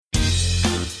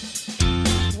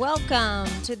Welcome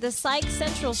to the Psych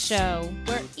Central Show,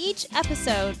 where each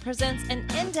episode presents an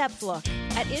in-depth look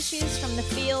at issues from the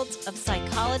fields of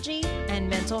psychology and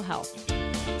mental health.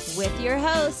 With your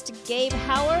host, Gabe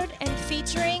Howard, and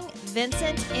featuring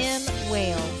Vincent M.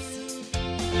 Wales.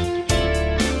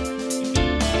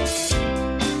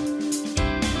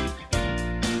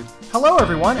 Hello,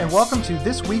 everyone, and welcome to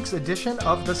this week's edition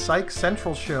of the Psych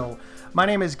Central Show. My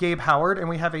name is Gabe Howard, and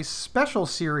we have a special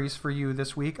series for you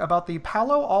this week about the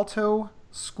Palo Alto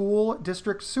School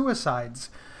District suicides.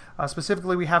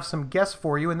 Specifically, we have some guests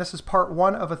for you, and this is part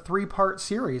one of a three-part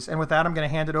series. And with that, I'm going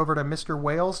to hand it over to Mr.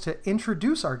 Wales to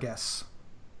introduce our guests.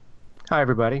 Hi,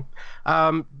 everybody.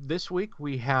 This week,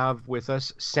 we have with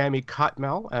us Sammy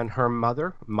Cotmell and her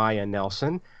mother, Maya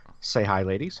Nelson. Say hi,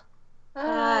 ladies.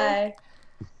 Hi.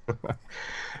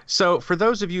 So for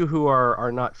those of you who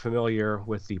are not familiar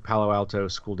with the Palo Alto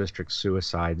School District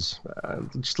suicides,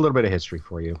 just a little bit of history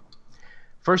for you.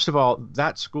 First of all,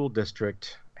 that school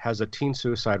district has a teen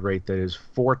suicide rate that is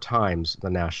 4 times the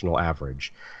national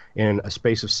average. In a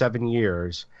space of 7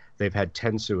 years, they've had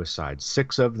 10 suicides.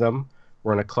 6 of them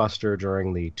were in a cluster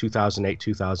during the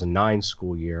 2008-2009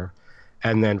 school year,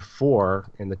 and then 4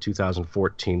 in the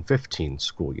 2014-15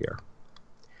 school year.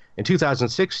 In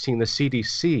 2016, the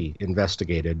CDC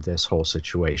investigated this whole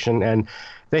situation, and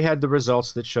they had the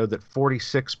results that showed that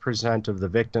 46% of the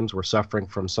victims were suffering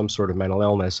from some sort of mental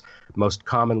illness, most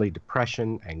commonly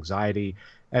depression, anxiety,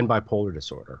 and bipolar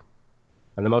disorder.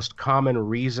 And the most common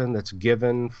reason that's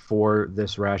given for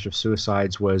this rash of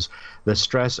suicides was the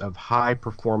stress of high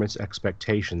performance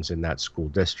expectations in that school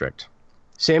district.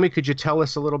 Sammy, could you tell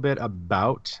us a little bit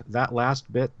about that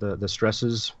last bit, the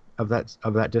stresses of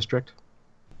that district?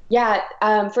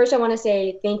 Yeah, first I want to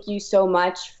say thank you so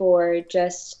much for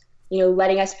just,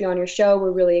 letting us be on your show.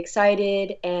 We're really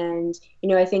excited. And,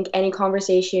 I think any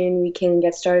conversation we can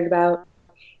get started about,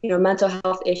 mental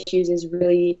health issues is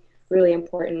really, really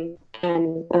important.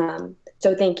 And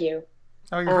so thank you.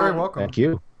 Oh, you're very welcome. Thank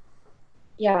you.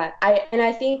 Yeah,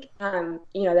 I think,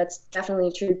 that's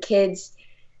definitely true. Kids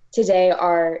today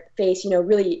face,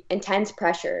 really intense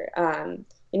pressure.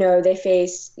 They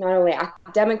face not only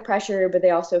academic pressure, but they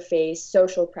also face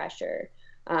social pressure.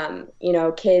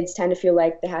 Kids tend to feel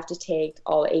like they have to take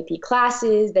all AP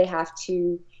classes. They have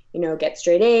to, get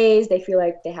straight A's. They feel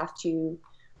like they have to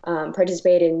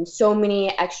participate in so many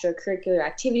extracurricular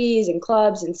activities and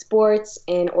clubs and sports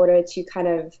in order to kind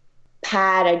of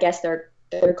pad, I guess, their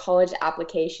college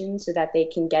application so that they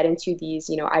can get into these,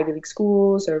 Ivy League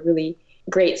schools or really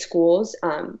great schools,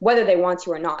 whether they want to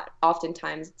or not.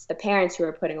 Oftentimes, it's the parents who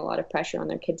are putting a lot of pressure on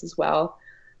their kids as well.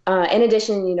 In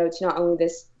addition, to not only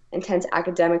this intense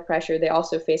academic pressure, they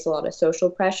also face a lot of social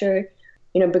pressure,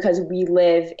 because we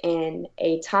live in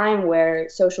a time where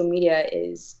social media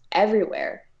is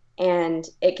everywhere, and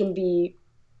it can be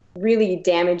really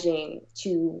damaging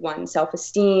to one's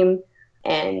self-esteem,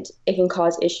 and it can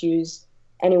cause issues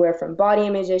anywhere from body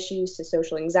image issues to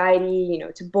social anxiety,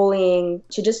 to bullying,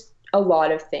 to just a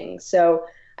lot of things. So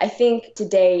I think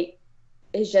today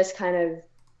is just kind of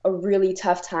a really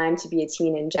tough time to be a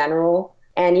teen in general.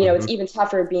 And, it's even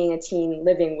tougher being a teen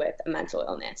living with a mental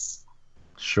illness.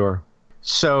 Sure.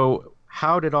 So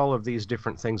how did all of these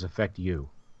different things affect you?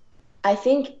 I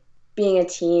think being a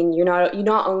teen, you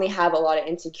not only have a lot of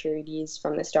insecurities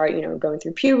from the start, going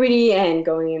through puberty and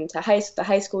going into the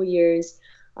high school years,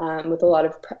 with a lot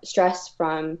of stress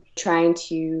from trying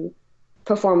to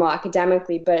perform well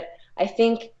academically, but I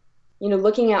think,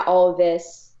 looking at all of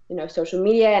this, social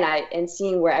media and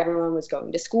seeing where everyone was going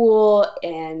to school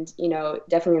and,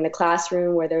 definitely in the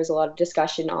classroom where there was a lot of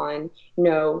discussion on,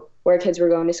 where kids were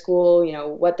going to school,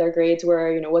 what their grades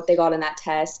were, what they got on that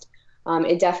test.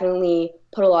 It definitely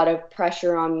put a lot of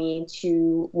pressure on me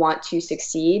to want to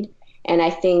succeed. And I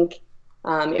think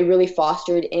it really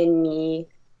fostered in me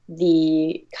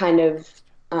the kind of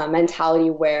mentality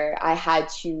where I had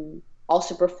to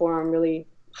also perform really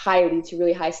highly to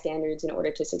really high standards in order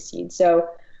to succeed. So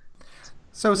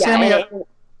yeah, Sammy,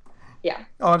 yeah.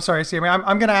 Oh, I'm sorry, Sammy.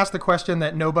 I'm going to ask the question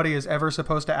that nobody is ever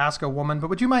supposed to ask a woman, but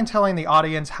would you mind telling the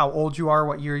audience how old you are,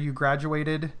 what year you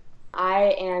graduated?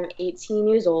 I am 18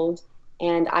 years old,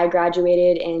 and I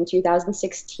graduated in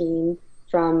 2016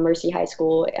 from Mercy High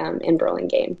School in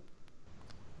Burlingame.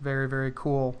 Very, very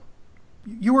cool.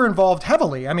 You were involved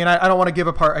heavily. I mean, I don't want to give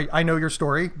apart. I know your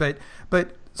story, but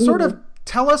sort of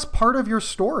tell us part of your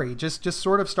story. Just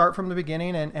sort of start from the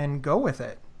beginning and go with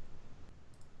it.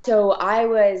 So I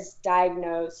was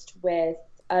diagnosed with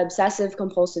obsessive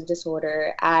compulsive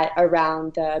disorder at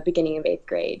around the beginning of 8th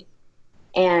grade.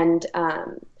 And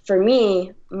for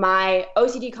me, my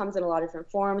OCD comes in a lot of different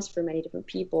forms for many different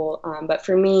people. But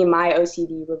for me, my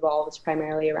OCD revolves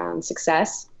primarily around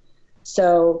success.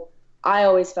 So I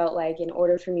always felt like in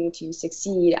order for me to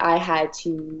succeed, I had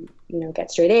to,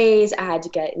 get straight A's. I had to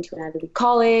get into an Ivy League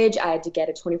college. I had to get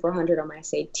a 2400 on my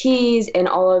SATs, and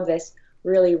all of this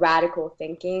really radical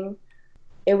thinking.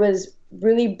 It was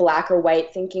really black or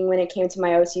white thinking when it came to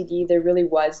my OCD. There really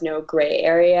was no gray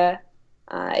area.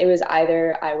 It was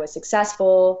either I was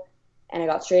successful and I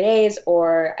got straight A's,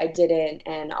 or I didn't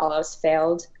and all else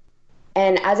failed.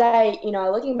 And as I,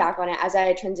 looking back on it, as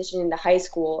I transitioned into high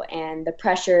school and the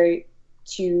pressure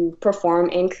to perform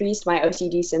increased, my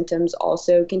OCD symptoms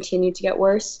also continued to get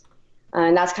worse.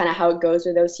 And that's kind of how it goes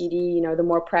with OCD. The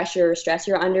more pressure or stress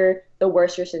you're under, the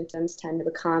worse your symptoms tend to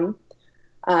become.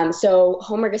 So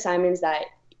homework assignments that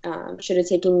should have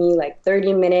taken me like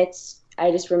 30 minutes, I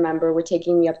just remember were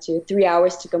taking me up to 3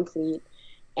 hours to complete.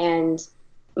 And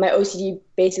my OCD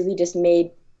basically just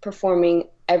made performing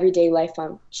everyday life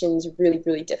functions really,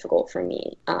 really difficult for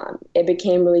me. It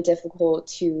became really difficult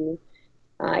to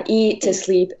eat, to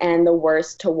sleep, and the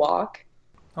worst, to walk.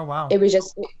 Oh, wow. It was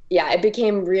just, it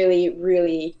became really,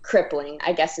 really crippling,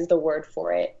 I guess is the word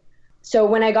for it. So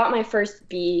when I got my first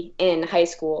B in high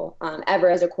school, ever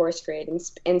as a course grade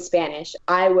in Spanish,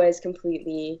 I was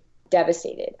completely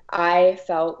devastated. I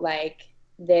felt like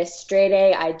this straight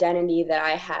A identity that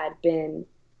I had been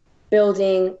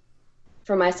building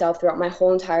for myself throughout my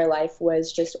whole entire life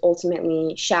was just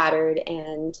ultimately shattered,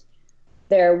 and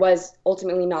there was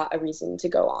ultimately not a reason to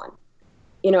go on.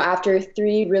 After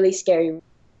 3 really scary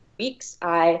weeks,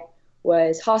 I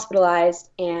was hospitalized,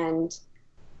 and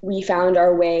we found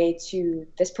our way to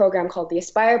this program called the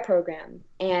Aspire program.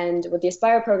 And what the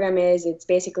Aspire program is, it's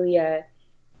basically a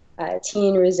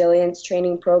teen resilience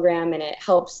training program, and it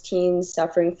helps teens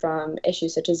suffering from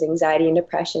issues such as anxiety and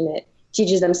depression. It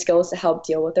teaches them skills to help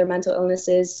deal with their mental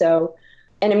illnesses. So,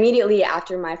 and immediately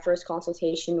after my first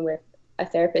consultation with a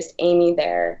therapist, Amy,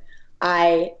 there,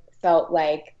 I felt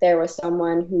like there was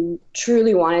someone who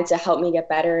truly wanted to help me get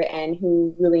better and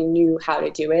who really knew how to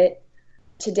do it.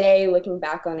 Today, looking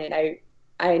back on it,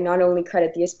 I not only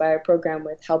credit the Aspire program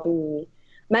with helping me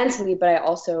mentally, but I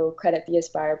also credit the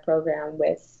Aspire program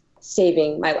with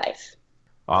saving my life.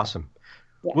 Awesome.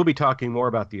 Yeah. We'll be talking more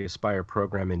about the Aspire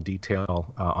program in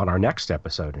detail on our next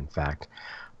episode, in fact.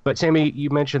 But Sammy, you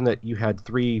mentioned that you had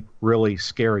 3 really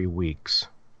scary weeks.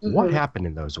 Mm-hmm. What happened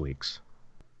in those weeks?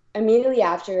 Immediately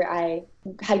after I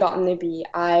had gotten the B,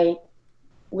 I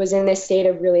was in this state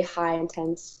of really high,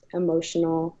 intense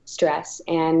emotional stress.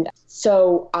 And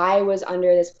so I was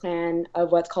under this plan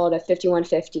of what's called a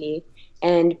 5150.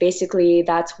 And basically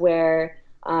that's where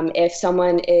if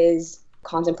someone is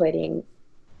contemplating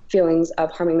feelings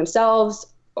of harming themselves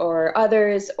or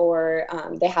others, or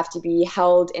they have to be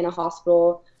held in a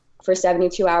hospital for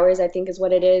 72 hours, I think is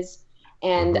what it is.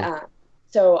 And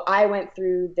so I went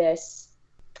through this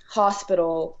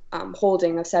hospital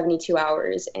holding of 72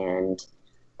 hours, and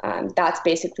that's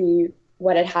basically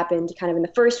what had happened kind of in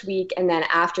the first week. And then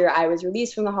after I was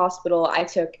released from the hospital, I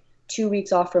took 2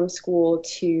 weeks off from school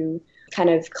to kind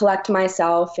of collect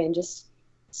myself and just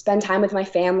spend time with my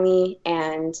family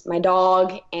and my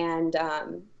dog and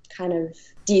kind of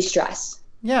de-stress.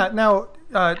 Yeah. Now,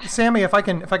 Sammy, if I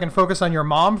can focus on your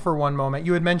mom for one moment.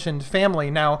 You had mentioned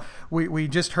family. Now, we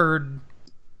just heard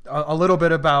a little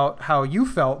bit about how you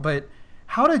felt, but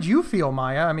how did you feel,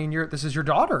 Maya? I mean, this is your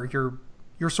daughter.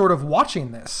 You're sort of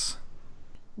watching this.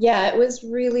 Yeah, it was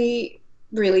really,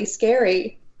 really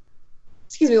scary.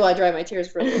 Excuse me while I dry my tears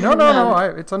for a minute. No,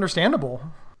 it's understandable.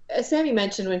 As Sammy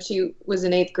mentioned, when she was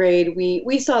in 8th grade,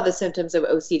 we saw the symptoms of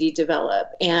OCD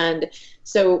develop. And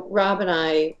so Rob and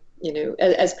I,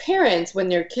 as parents, when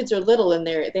their kids are little and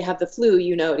they have the flu,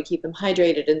 to keep them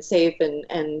hydrated and safe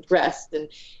and rest.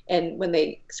 And when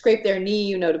they scrape their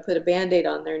knee, to put a Band-Aid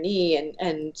on their knee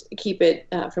and keep it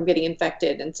from getting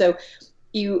infected. And so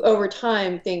you, over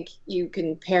time, think you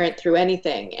can parent through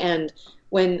anything. And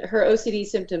when her OCD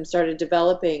symptoms started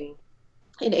developing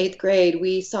in 8th grade,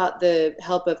 we sought the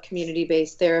help of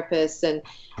community-based therapists, and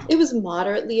it was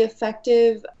moderately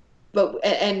effective,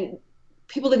 and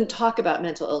people didn't talk about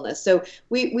mental illness. So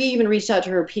we even reached out to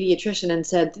her pediatrician and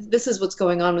said, this is what's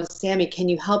going on with Sammy. Can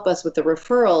you help us with the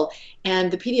referral?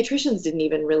 And the pediatricians didn't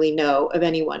even really know of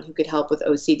anyone who could help with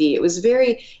OCD. It was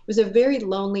a very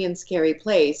lonely and scary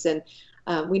place. And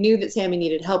we knew that Sammy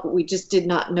needed help, but we just did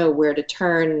not know where to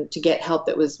turn to get help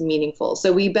that was meaningful.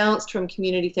 So we bounced from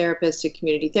community therapist to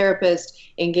community therapist,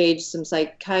 engaged some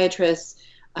psychiatrists,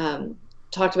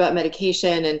 talked about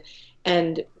medication,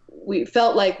 and we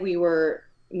felt like we were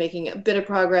making a bit of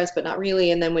progress, but not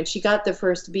really. And then when she got the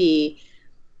first B,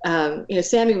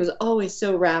 Sammy was always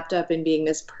so wrapped up in being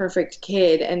this perfect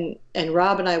kid, and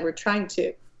Rob and I were trying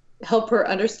to help her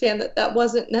understand that that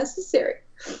wasn't necessary.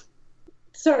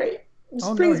 Sorry, it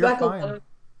just brings back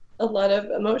a lot of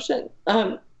emotion.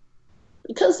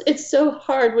 Because it's so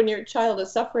hard when your child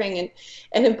is suffering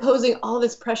and imposing all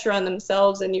this pressure on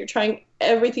themselves, and you're trying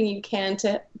everything you can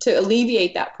to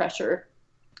alleviate that pressure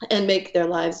and make their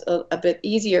lives a bit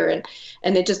easier,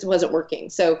 and it just wasn't working.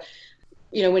 So,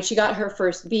 when she got her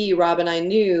first B, Rob and I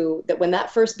knew that when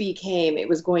that first B came, it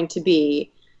was going to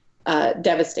be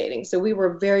devastating. So we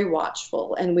were very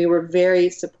watchful, and we were very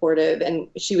supportive, and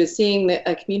she was seeing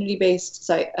a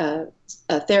community-based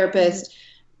therapist,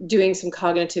 doing some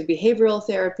cognitive behavioral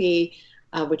therapy,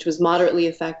 which was moderately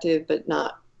effective, but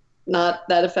not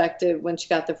that effective when she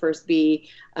got the first B.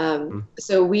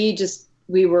 So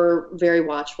we were very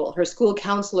watchful. Her school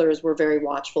counselors were very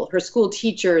watchful. Her school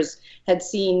teachers had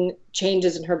seen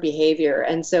changes in her behavior.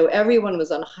 And so everyone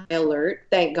was on high alert,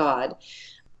 thank God.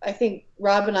 I think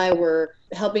Rob and I were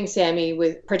helping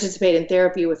Sammy participate in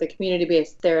therapy with a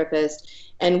community-based therapist.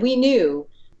 And we knew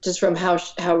just from how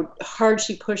hard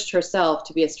she pushed herself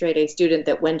to be a straight A student,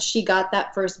 that when she got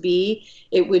that first B,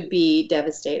 it would be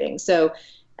devastating. So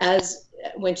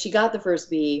when she got the first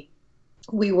B,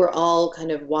 we were all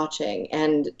kind of watching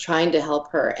and trying to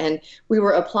help her. And we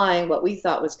were applying what we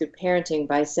thought was good parenting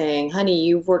by saying, honey,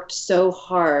 you've worked so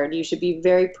hard. You should be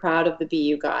very proud of the B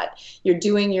you got. You're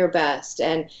doing your best.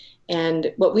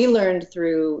 And what we learned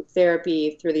through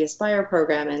therapy, through the Aspire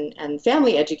program and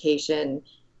family education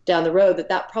down the road,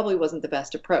 that probably wasn't the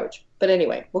best approach. But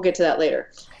anyway, we'll get to that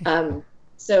later.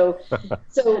 So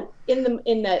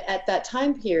at that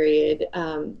time period,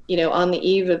 on the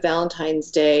eve of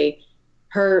Valentine's Day,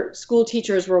 her school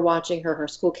teachers were watching her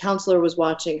school counselor was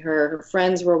watching her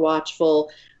friends were watchful.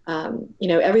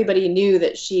 Everybody knew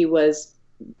that she was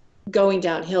going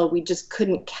downhill. We just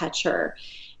couldn't catch her.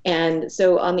 And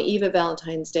so on the eve of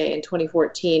Valentine's Day in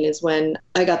 2014 is when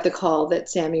I got the call that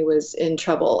Sammy was in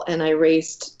trouble, and I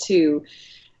raced to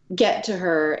get to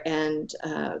her, and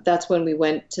that's when we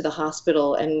went to the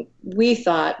hospital. And we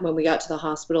thought when we got to the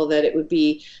hospital that it would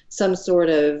be some sort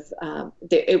of,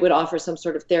 it would offer some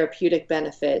sort of therapeutic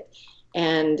benefit,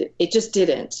 and it just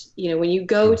didn't. When you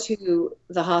go to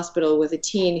the hospital with a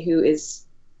teen who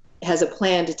has a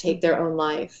plan to take their own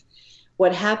life,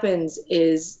 what happens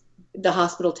is the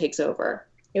hospital takes over.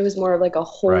 It was more like a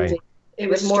holding. Right. It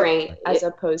was restraint as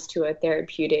opposed to a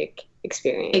therapeutic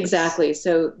experience. Exactly.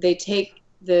 So they take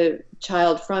the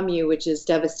child from you, which is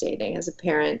devastating as a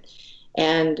parent,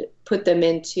 and put them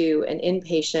into an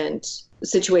inpatient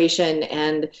situation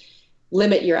and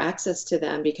limit your access to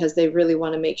them, because they really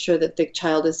want to make sure that the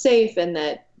child is safe and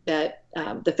that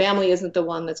the family isn't the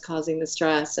one that's causing the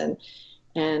stress.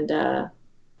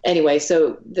 Anyway,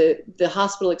 so the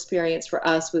hospital experience for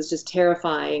us was just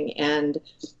terrifying, and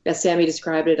as Sammy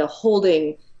described it, a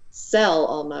holding cell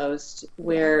almost,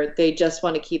 where they just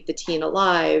want to keep the teen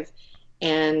alive.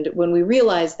 And when we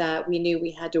realized that, we knew we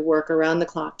had to work around the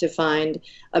clock to find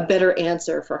a better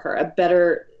answer for her, a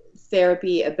better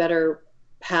therapy, a better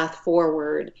path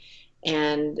forward.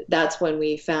 And that's when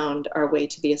we found our way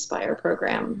to the Aspire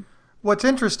program. What's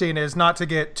interesting is, not to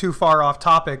get too far off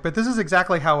topic, but this is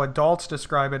exactly how adults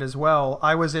describe it as well.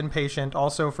 I was inpatient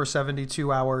also for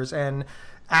 72 hours, and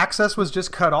access was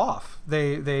just cut off.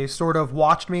 They sort of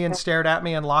watched me and stared at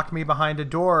me and locked me behind a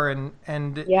door,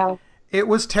 and yeah. It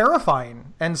was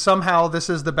terrifying. And somehow this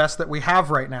is the best that we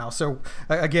have right now. So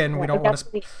again, we don't want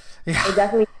to. Yeah. It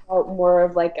definitely felt more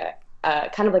of like a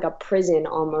kind of like a prison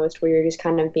almost, where you're just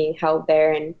kind of being held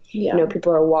there, and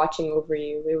people are watching over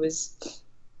you.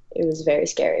 It was very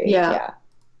scary. Yeah.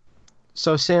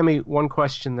 So, Sammy, one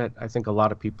question that I think a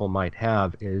lot of people might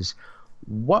have is,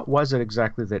 what was it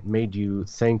exactly that made you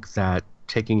think that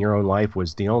taking your own life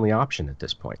was the only option at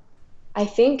this point? I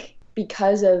think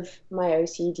because of my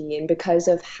OCD, and because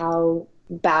of how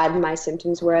bad my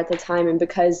symptoms were at the time, and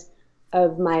because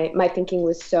of my thinking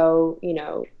was so,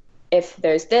 if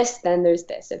there's this, then there's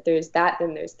this. If there's that,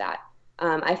 then there's that.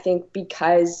 I think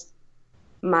because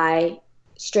my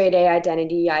straight A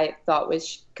identity I thought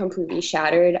was completely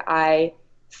shattered, I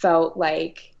felt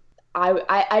like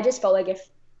I just felt like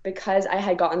because I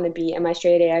had gotten the B and my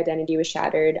straight A identity was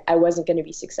shattered, I wasn't going to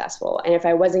be successful. And if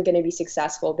I wasn't going to be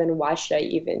successful, then why should I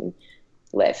even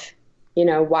live?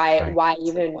 Why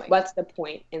even, what's the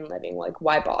point in living? Like,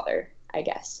 why bother, I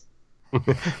guess.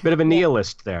 Bit of a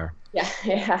nihilist there.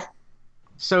 Yeah.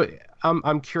 So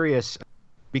I'm curious,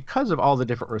 because of all the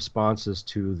different responses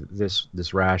to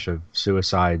this rash of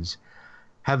suicides,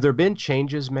 have there been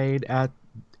changes made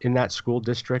in that school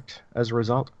district as a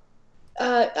result?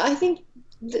 I think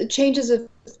the changes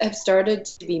have started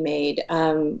to be made.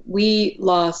 We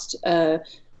lost a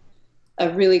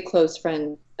really close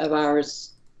friend of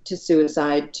ours to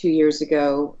suicide 2 years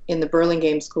ago in the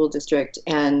Burlingame School District,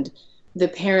 and the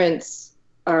parents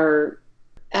are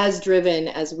as driven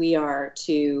as we are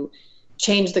to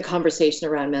change the conversation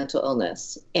around mental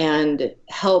illness and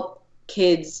help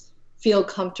kids feel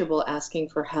comfortable asking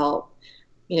for help.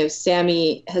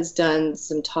 Sammy has done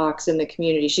some talks in the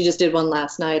community. She just did one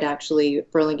last night, actually,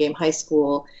 at Burlingame High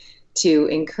School, to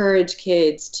encourage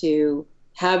kids to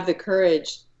have the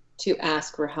courage to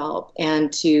ask for help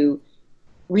and to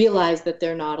realize that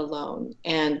they're not alone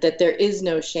and that there is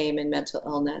no shame in mental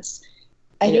illness.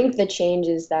 I think the change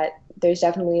is that there's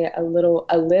definitely a little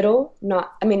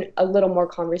more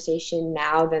conversation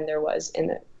now than there was in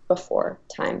the before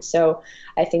time. So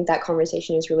I think that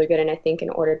conversation is really good. And I think in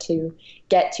order to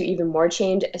get to even more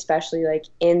change, especially like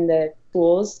in the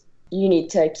schools, you need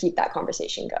to keep that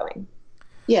conversation going.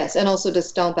 Yes. And also to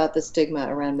stomp out the stigma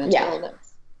around mental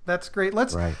illness. That's great.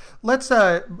 Let's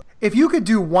if you could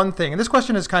do one thing, and this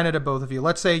question is kind of to both of you.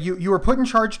 Let's say you were put in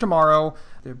charge tomorrow.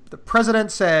 The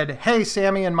president said, "Hey,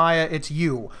 Sammy and Maya, it's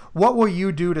you. What will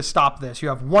you do to stop this? You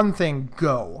have one thing,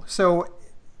 go." So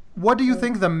what do you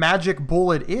think the magic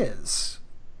bullet is?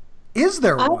 Is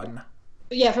there one?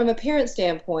 Yeah, from a parent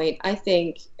standpoint, I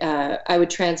think I would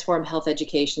transform health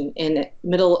education in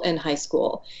middle and high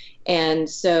school. And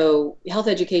so health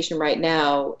education right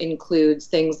now includes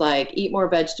things like eat more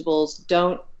vegetables,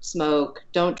 don't smoke,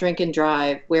 don't drink and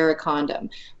drive, wear a condom.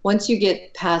 Once you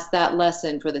get past that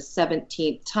lesson for the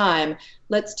 17th time,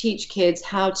 let's teach kids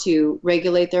how to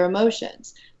regulate their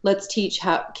emotions. Let's teach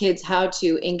kids how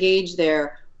to engage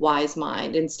their wise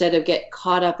mind instead of get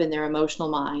caught up in their emotional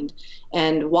mind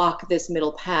and walk this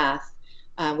middle path,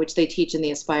 which they teach in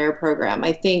the Aspire program.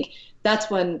 I think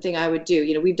that's one thing I would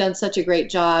do. We've done such a great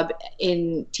job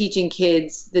in teaching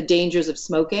kids the dangers of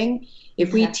smoking.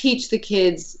 If we teach the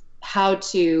kids how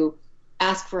to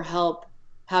ask for help,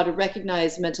 how to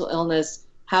recognize mental illness,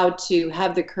 how to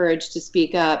have the courage to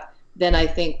speak up, then I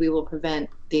think we will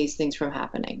prevent these things from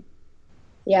happening.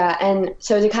 Yeah, and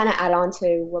so to kind of add on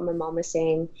to what my mom was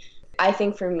saying, I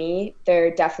think for me, there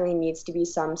definitely needs to be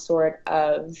some sort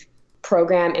of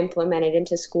program implemented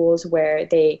into schools where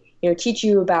they, teach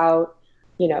you about,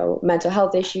 mental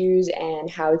health issues and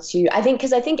how to,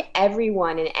 because I think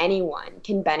everyone and anyone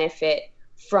can benefit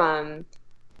from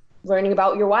learning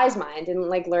about your wise mind and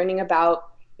like learning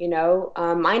about,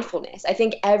 mindfulness. I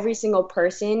think every single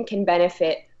person can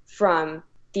benefit from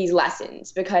these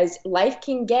lessons because life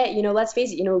can get, let's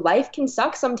face it, life can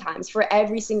suck sometimes for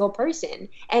every single person,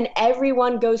 and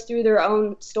everyone goes through their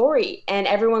own story and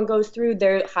everyone goes through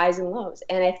their highs and lows.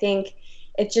 And I think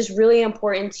it's just really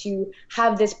important to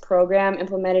have this program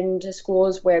implemented into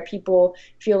schools where people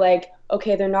feel like,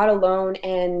 okay, they're not alone.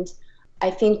 And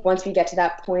I think once we get to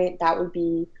that point, that would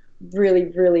be really,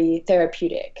 really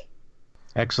therapeutic.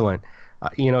 Excellent.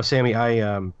 Sammy,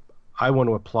 I want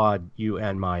to applaud you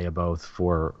and Maya both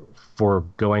for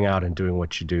going out and doing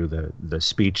what you do, the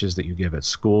speeches that you give at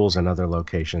schools and other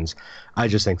locations. I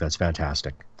just think that's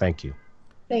fantastic. Thank you.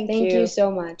 Thank you so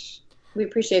much. We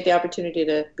appreciate the opportunity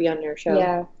to be on your show.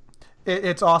 Yeah.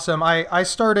 It's awesome. I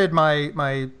started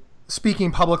my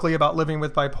speaking publicly about living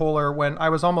with bipolar when I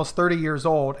was almost 30 years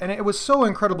old, and it was so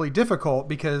incredibly difficult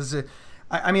because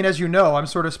I mean, as you know, I'm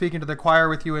sort of speaking to the choir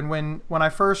with you. And when I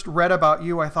first read about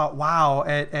you, I thought, wow,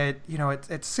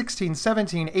 at 16,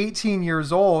 17, 18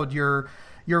 years old, you're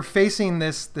facing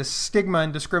this stigma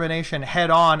and discrimination head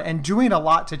on and doing a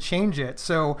lot to change it.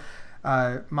 So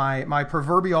my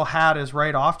proverbial hat is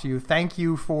right off to you. Thank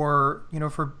you for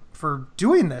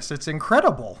doing this. It's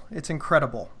incredible. It's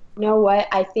incredible. You know what?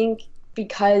 I think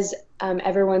because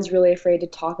everyone's really afraid to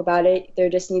talk about it, there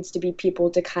just needs to be people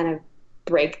to kind of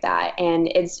break that. And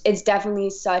it's definitely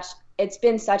it's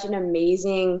been such an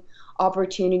amazing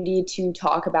opportunity to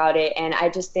talk about it. And I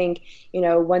just think,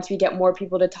 once we get more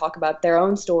people to talk about their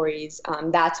own stories,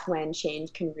 that's when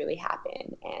change can really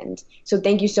happen. And so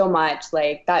thank you so much.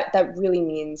 Like that really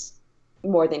means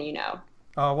more than you know.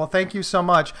 Oh, well, thank you so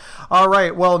much. All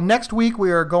right. Well, next week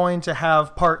we are going to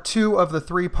have part 2 of the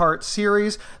 3-part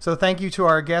series. So thank you to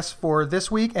our guests for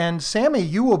this week. And Sammy,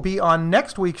 you will be on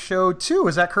next week's show too.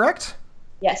 Is that correct?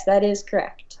 Yes, that is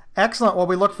correct. Excellent. Well,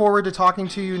 we look forward to talking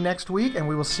to you next week, and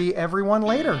we will see everyone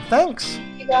later. Thanks.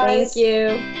 You guys. Thank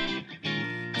you.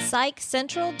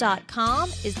 PsychCentral.com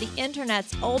is the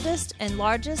internet's oldest and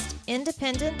largest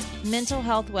independent mental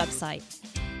health website.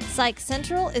 Psych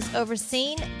Central is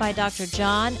overseen by Dr.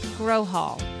 John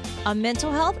Grohol, a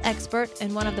mental health expert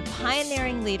and one of the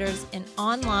pioneering leaders in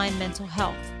online mental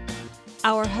health.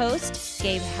 Our host,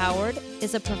 Gabe Howard,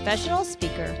 is a professional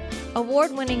speaker,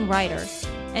 award-winning writer,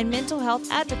 and mental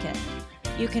health advocate.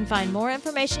 You can find more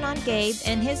information on Gabe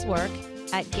and his work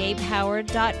at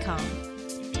gabehoward.com.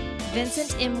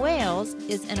 Vincent M. Wales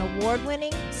is an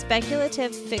award-winning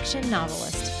speculative fiction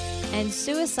novelist and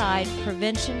suicide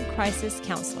prevention crisis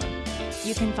counselor.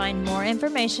 You can find more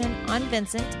information on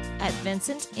Vincent at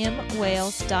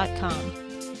vincentmwales.com.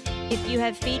 If you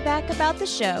have feedback about the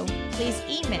show, please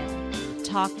email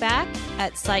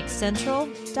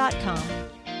talkback@psychcentral.com.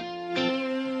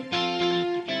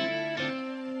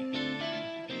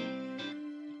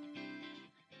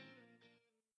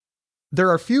 There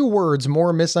are few words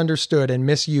more misunderstood and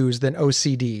misused than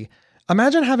OCD.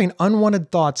 Imagine having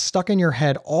unwanted thoughts stuck in your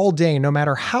head all day, no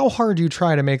matter how hard you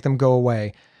try to make them go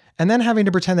away, and then having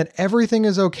to pretend that everything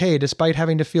is okay despite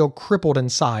having to feel crippled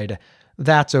inside.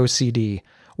 That's OCD.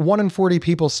 1 in 40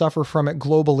 people suffer from it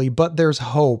globally, but there's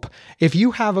hope. If you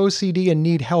have OCD and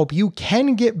need help, you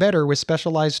can get better with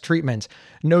specialized treatment.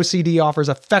 NoCD offers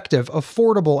effective,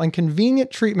 affordable, and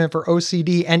convenient treatment for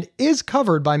OCD and is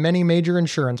covered by many major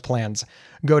insurance plans.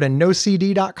 Go to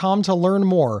nocd.com to learn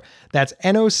more. That's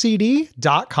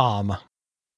nocd.com.